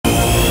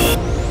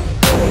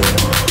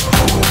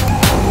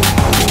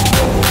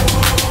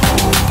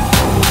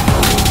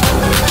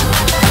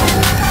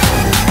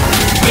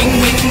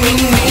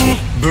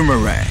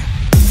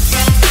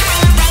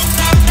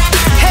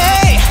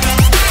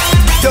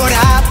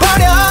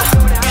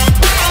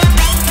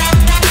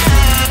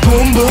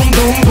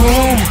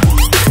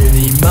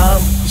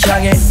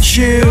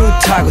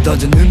하고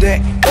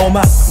던졌는데 Oh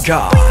my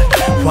god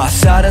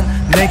화살은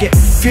내게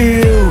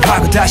feel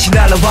하고 다시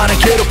날아와 날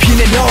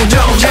괴롭히네 No no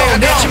no 내가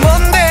대체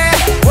뭔데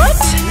What?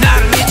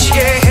 나를 미치게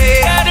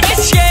해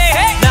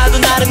나도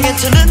나름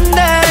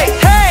괜찮은데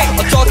hey.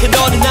 어떻게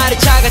너는 나를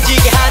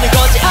작아지게 하는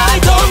건지 I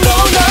don't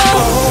know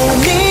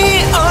no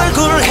네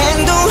얼굴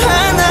행동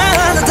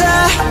하나하나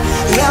다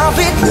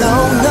Love it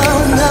no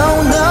no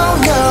no no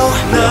no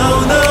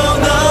no no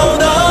no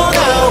no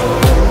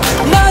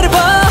no 나를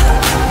봐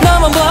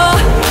나만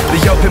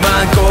봐내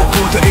옆에만 꼭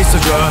붙어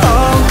있어줘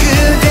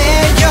그대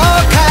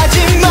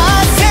욕하지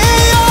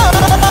마세요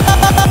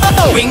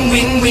Wing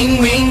wing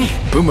wing wing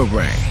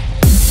Boomerang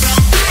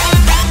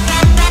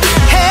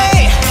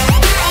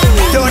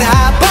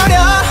돌아버려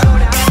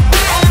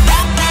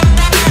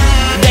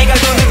내가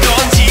도는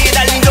건지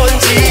달린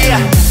건지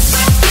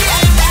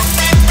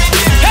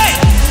hey!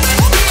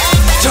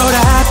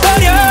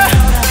 돌아버려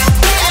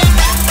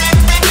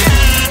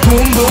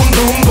Boom boom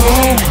boom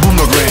boom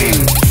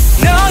Boomerang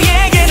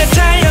너에게 나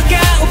달려가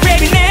Oh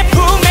baby 내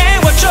품에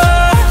와줘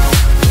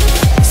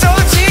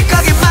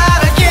솔직하게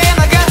말할게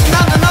나 같은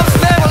남자는 없어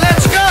never let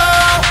you go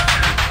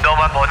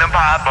너만 보는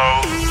바보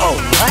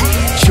oh,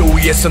 what?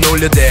 조위에서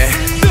놀려대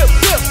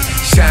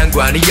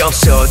상관이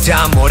없어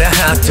다 뭐라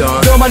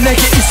하던 너만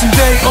내게 있으면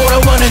돼 All I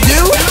wanna do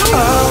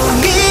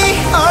oh,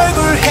 네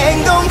얼굴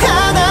행동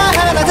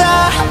하나하나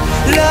다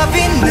Love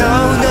it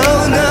no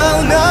no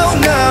no no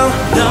no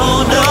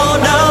No no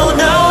no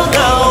no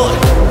no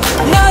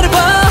나를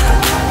봐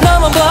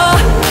나만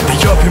봐내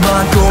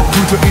옆에만 꼭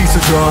붙어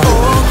있어줘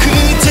oh,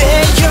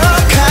 그대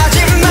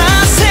욕하지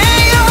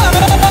마세요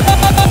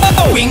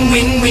Wing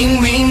wing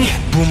wing wing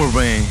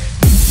Boomerang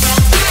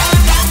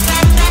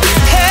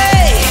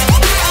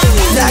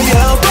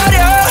날려버려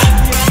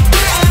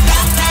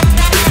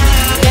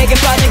내게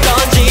빠진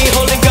건지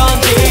홀린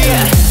건지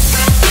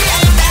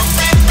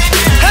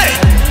hey!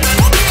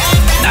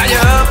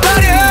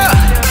 날려버려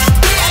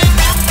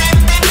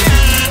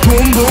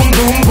Boom boom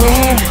boom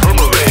boom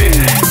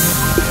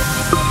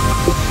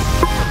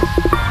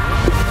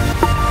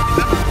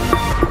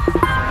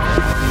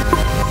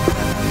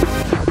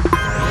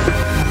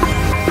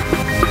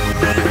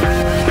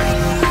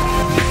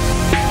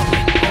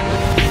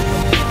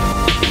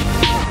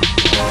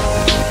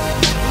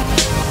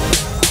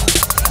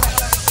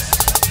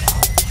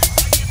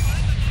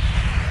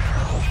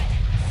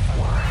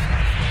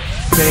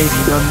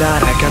Baby 넌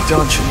날아가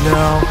don't you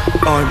know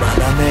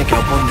얼마나 내가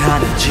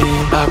원하는지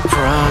I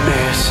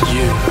promise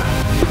you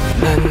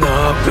난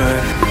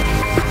너뿐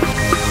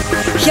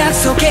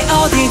약속해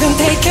어디든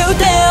take you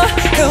there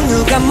그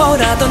누가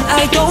뭐라던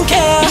I don't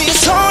care 네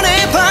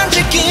손에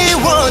반짝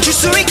끼워줄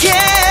수 있게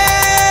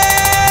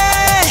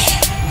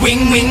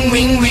Wing wing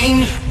wing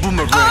wing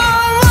Boomerang oh,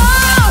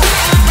 oh.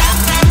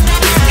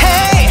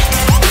 Hey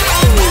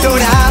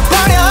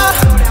돌아버려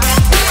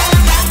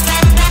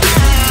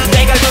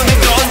내가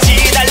도는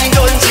건지 달린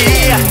건지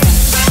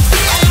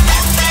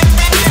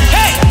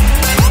hey!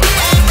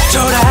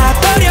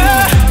 돌아버려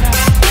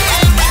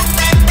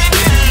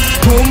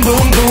Boom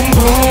boom boom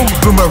boom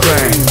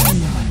Boomerang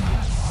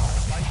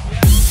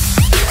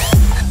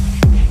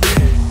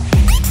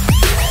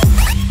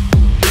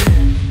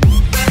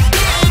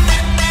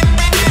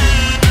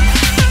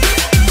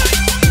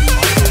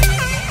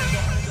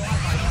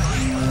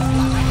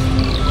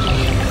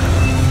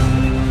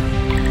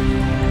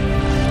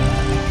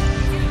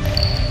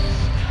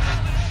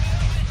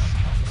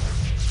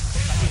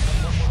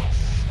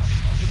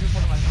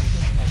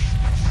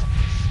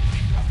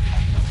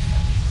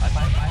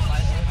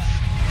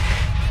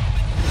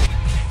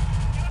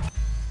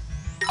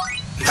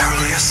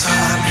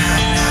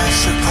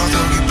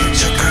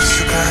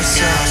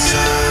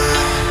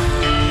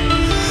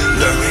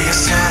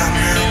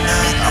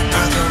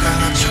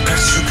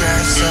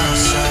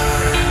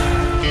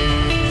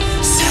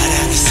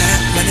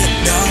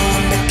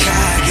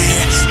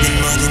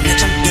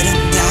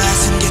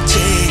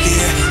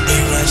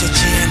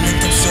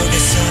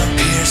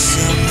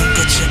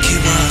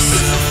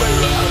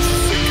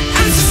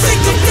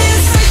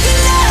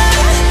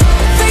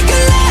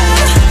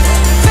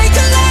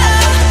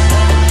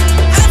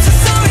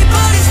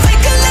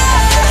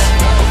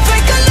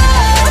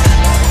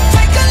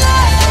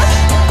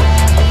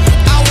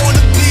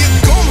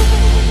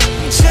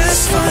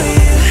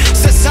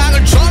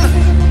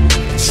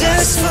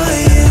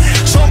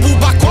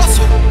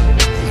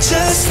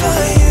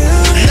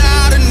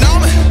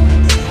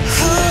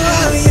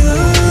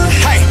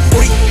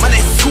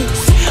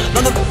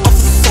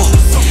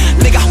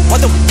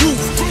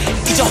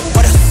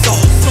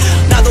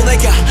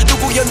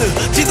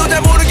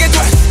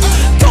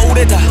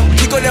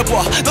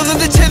너는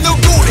대체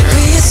누구래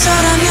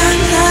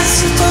위에서라면 난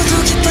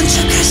슬퍼도 기쁜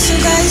척할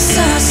수가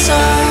있었어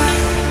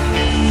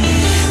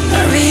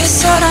널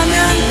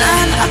위해서라면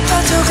난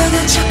아파도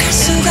강한 척할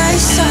수가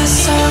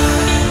있었어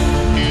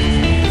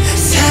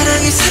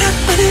사랑이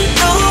사랑만은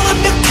너무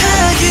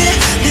완벽하게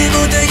내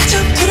모든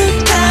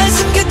점들은 다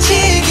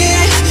숨겨지게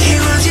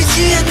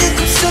이루어지지 않는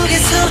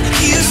꿈속에서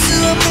이을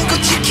수 없는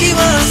꽃이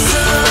키웠어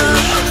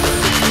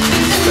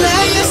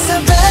나의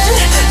사랑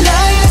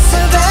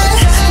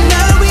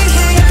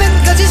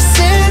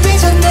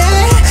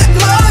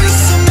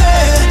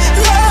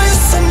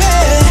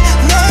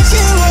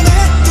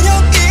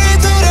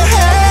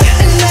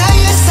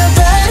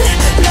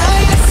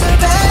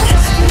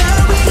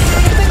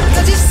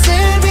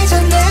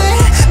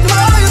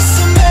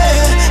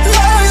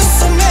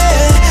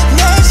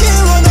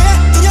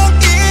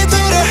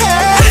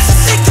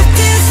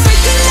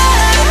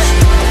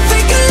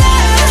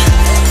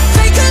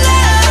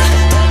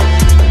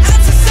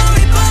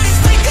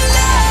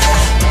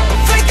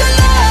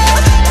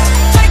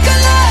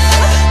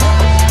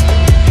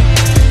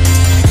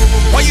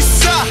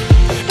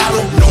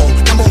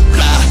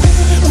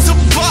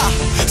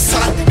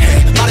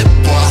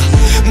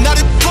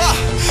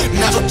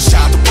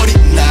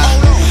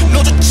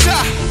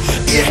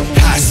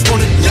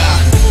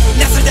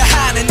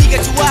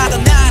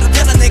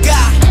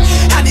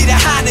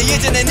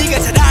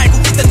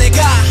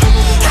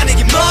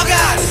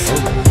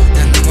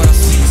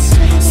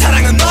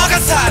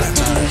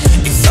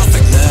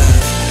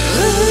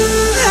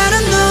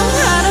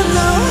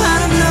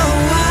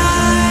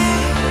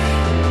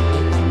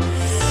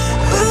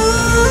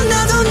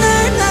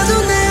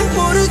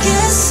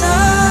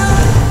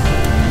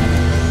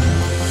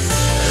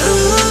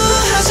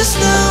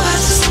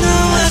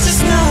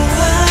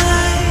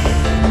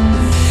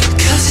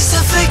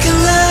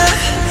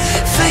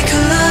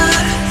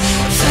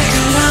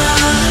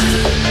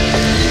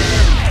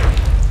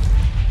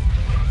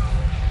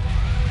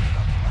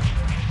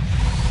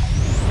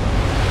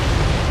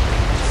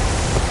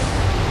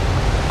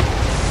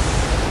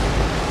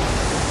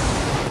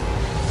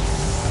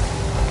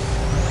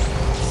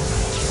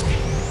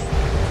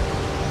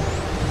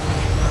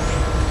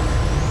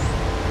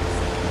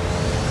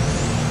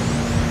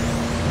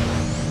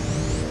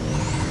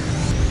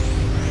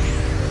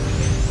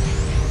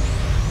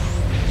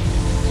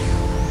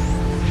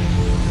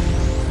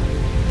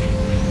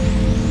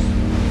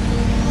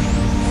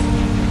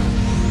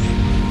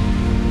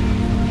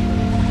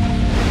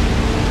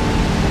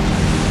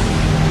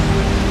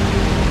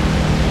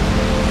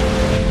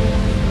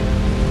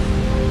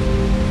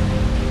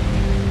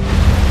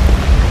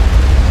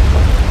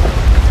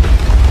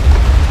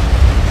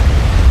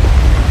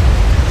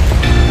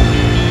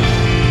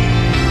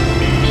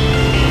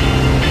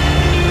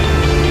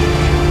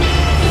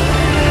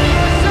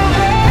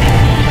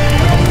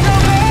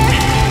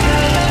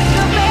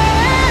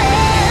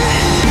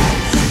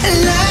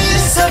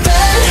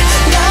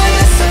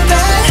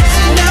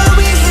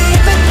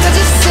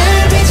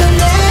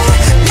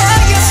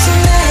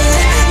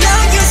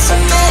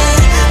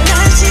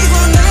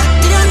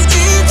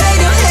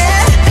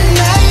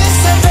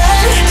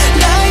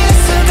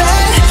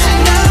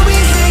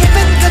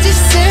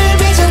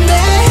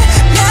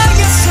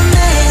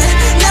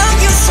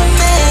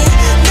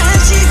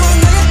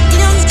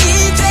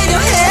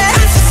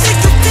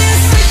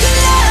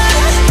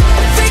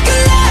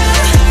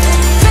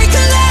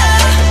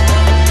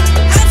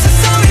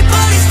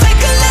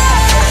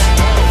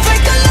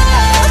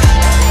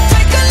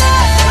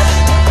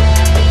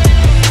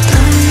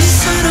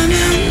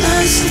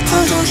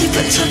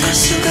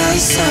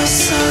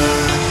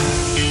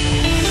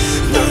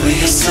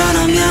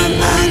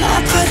너라면 안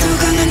아파도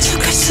강한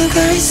척할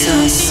수가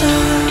있었어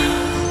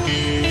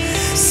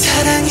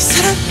사랑이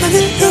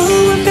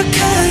사랑만으로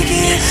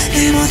완벽하기에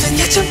내 모든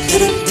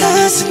약점들은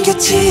다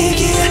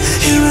숨겨지기에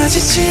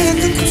이루어지지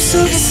않는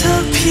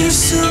꿈속에서 피울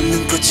수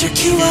없는 꽃을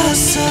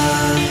키웠어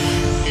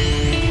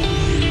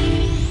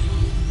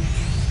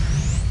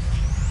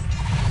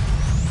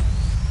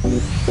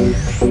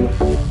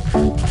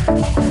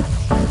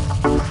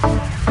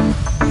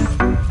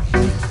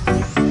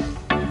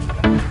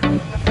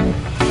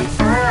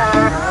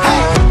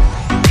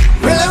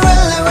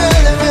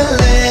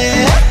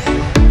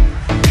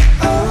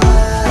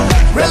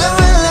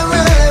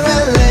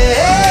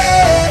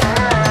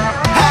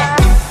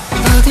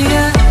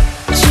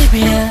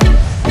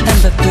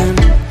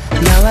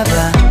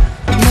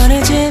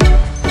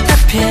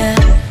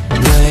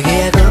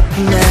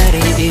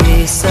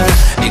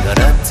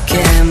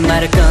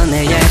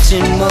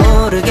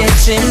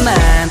모르겠지만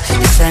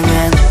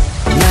이상한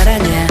말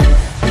아냐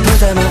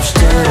부담 없이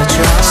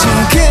들어줘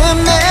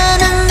지금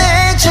나는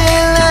내 제일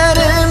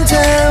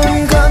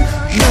아름다운 건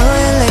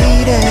너의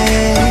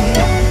lady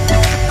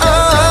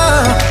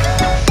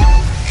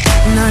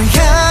널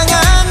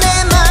향한 내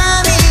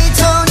맘이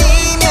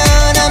돈이면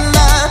아마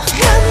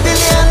난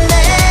빌렸네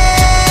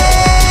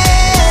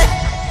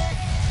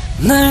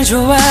널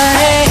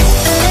좋아해